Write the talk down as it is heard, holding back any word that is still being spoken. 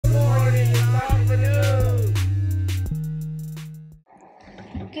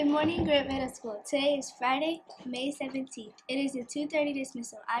Good morning, Grant Middle School. Today is Friday, May 17th. It is a 2:30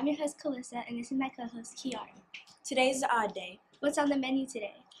 dismissal. I'm your host, Calissa, and this is my co-host, Kiara. Today is the odd day. What's on the menu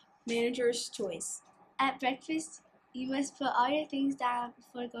today? Manager's choice. At breakfast, you must put all your things down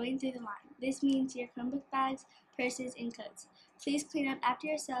before going through the line. This means your Chromebook bags, purses, and coats. Please clean up after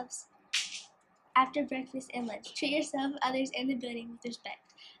yourselves after breakfast and lunch. Treat yourself and others in the building with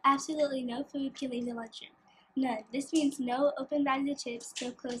respect. Absolutely no food can leave the lunchroom. None. This means no open bags of chips,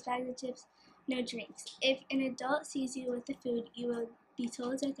 no closed bags of chips, no drinks. If an adult sees you with the food, you will be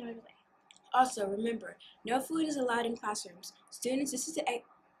told to throw it away. Also, remember, no food is allowed in classrooms. Students, this is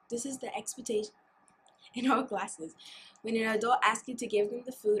the expectation in all classes. When an adult asks you to give them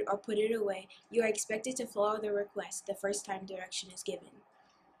the food or put it away, you are expected to follow the request the first time direction is given.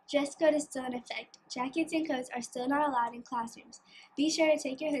 Dress code is still in effect. Jackets and coats are still not allowed in classrooms. Be sure to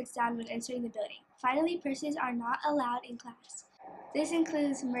take your hoods down when entering the building. Finally, purses are not allowed in class. This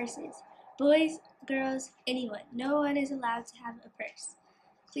includes nurses, boys, girls, anyone. No one is allowed to have a purse.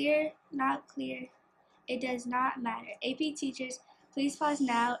 Clear, not clear, it does not matter. AP teachers, please pause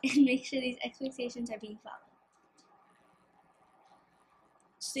now and make sure these expectations are being followed.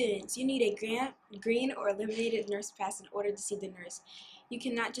 Students, you need a green or eliminated nurse pass in order to see the nurse. You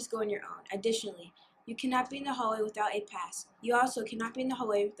cannot just go on your own. Additionally, you cannot be in the hallway without a pass. You also cannot be in the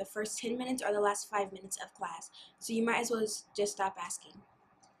hallway the first 10 minutes or the last 5 minutes of class, so you might as well just stop asking.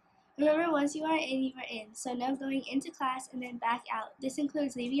 Remember, once you are in, you are in, so no going into class and then back out. This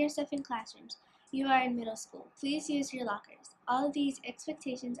includes leaving your stuff in classrooms. You are in middle school. Please use your lockers. All of these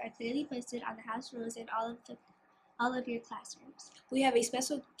expectations are clearly posted on the house rules in all of your classrooms. We have a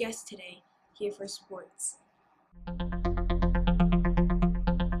special guest today here for sports.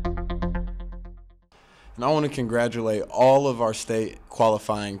 And I want to congratulate all of our state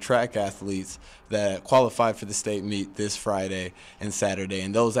qualifying track athletes that qualified for the state meet this Friday and Saturday.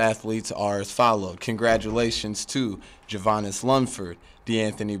 And those athletes are as followed. Congratulations to Javanis Lunford,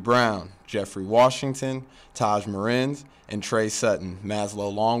 DeAnthony Brown, Jeffrey Washington, Taj Marins, and Trey Sutton.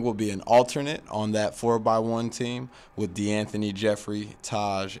 Maslow Long will be an alternate on that 4x1 team with DeAnthony, Jeffrey,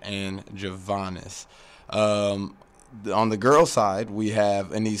 Taj, and Javanis. On the girls' side, we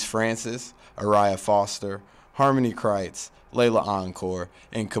have Anise Francis, Araya Foster, Harmony Kreitz, Layla Encore,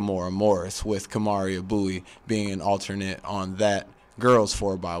 and Kamora Morris, with Kamari Abui being an alternate on that girls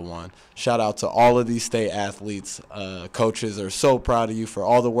 4x1. Shout out to all of these state athletes. Coaches are so proud of you for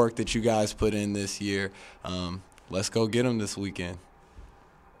all the work that you guys put in this year. Let's go get them this weekend.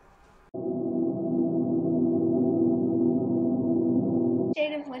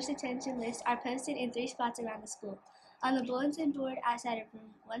 Administrative lunch detention lists are posted in 3 spots around the school. On the bulletin board outside of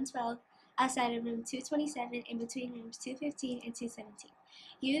room 112, outside of room 227, and between rooms 215 and 217.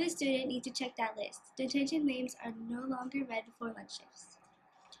 You, the student, need to check that list. Detention names are no longer read before lunch shifts.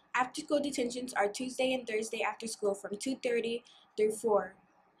 After-school detentions are Tuesday and Thursday after school from 2:30 through 4.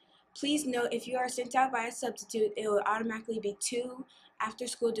 Please note, if you are sent out by a substitute, it will automatically be 2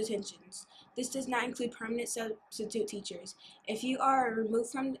 after-school detentions. This does not include permanent substitute teachers. If you are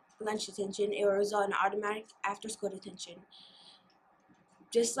removed from lunch detention, it will result in automatic after-school detention.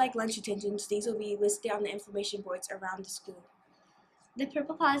 Just like lunch detentions, these will be listed on the information boards around the school. The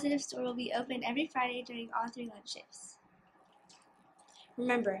Purple Positive store will be open every Friday during all 3 lunch shifts.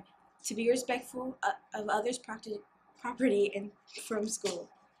 Remember to be respectful of others' property and from school.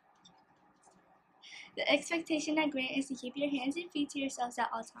 The expectation at Grant is to keep your hands and feet to yourselves at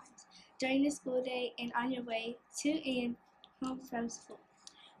all times, during the school day and on your way to and home from school.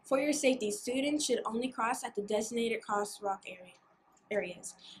 For your safety, students should only cross at the designated crosswalk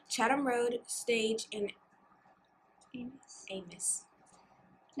areas: Chatham Road, Stage, and Amos.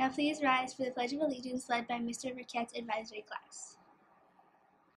 Now please rise for the Pledge of Allegiance led by Mr. Burkett's advisory class.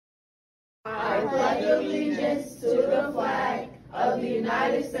 I pledge allegiance to the flag of the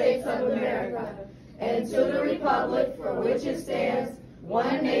United States of America and to the republic for which it stands,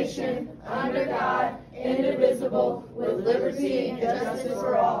 one nation, under God, indivisible, with liberty and justice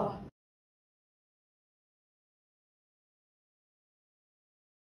for all.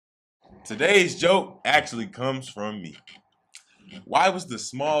 Today's joke actually comes from me. Why was the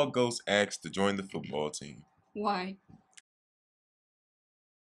small ghost asked to join the football team? Why?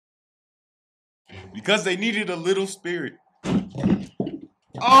 Because they needed a little spirit.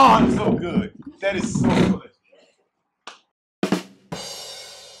 Oh, it's so good. That is so good.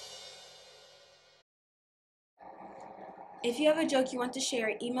 If you have a joke you want to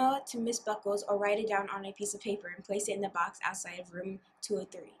share, email it to Miss Buckles or write it down on a piece of paper and place it in the box outside of room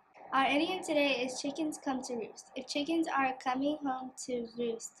 203. Our idiom today is chickens come to roost. If chickens are coming home to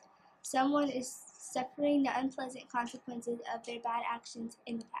roost, someone is suffering the unpleasant consequences of their bad actions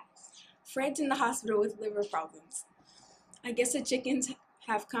in the past. Fred's in the hospital with liver problems. I guess the chickens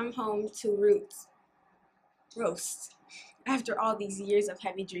have come home to roast after all these years of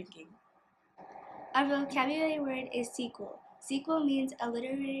heavy drinking. Our vocabulary word is sequel. Sequel means a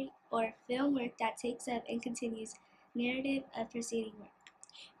literary or film work that takes up and continues narrative of preceding work.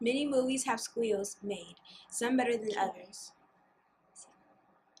 Many movies have squeals made, some better than others.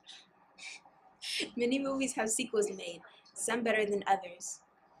 Many movies have sequels made, some better than others.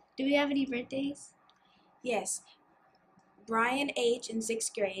 Do we have any birthdays? Yes. Brian H. in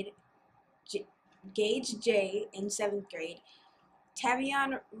 6th grade, Gage J. in 7th grade,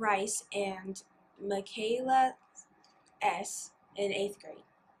 Tavion Rice and Michaela S. in 8th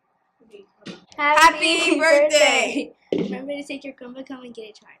grade. Happy birthday! Remember to take your Chromebook home and get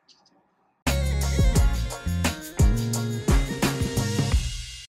it charged.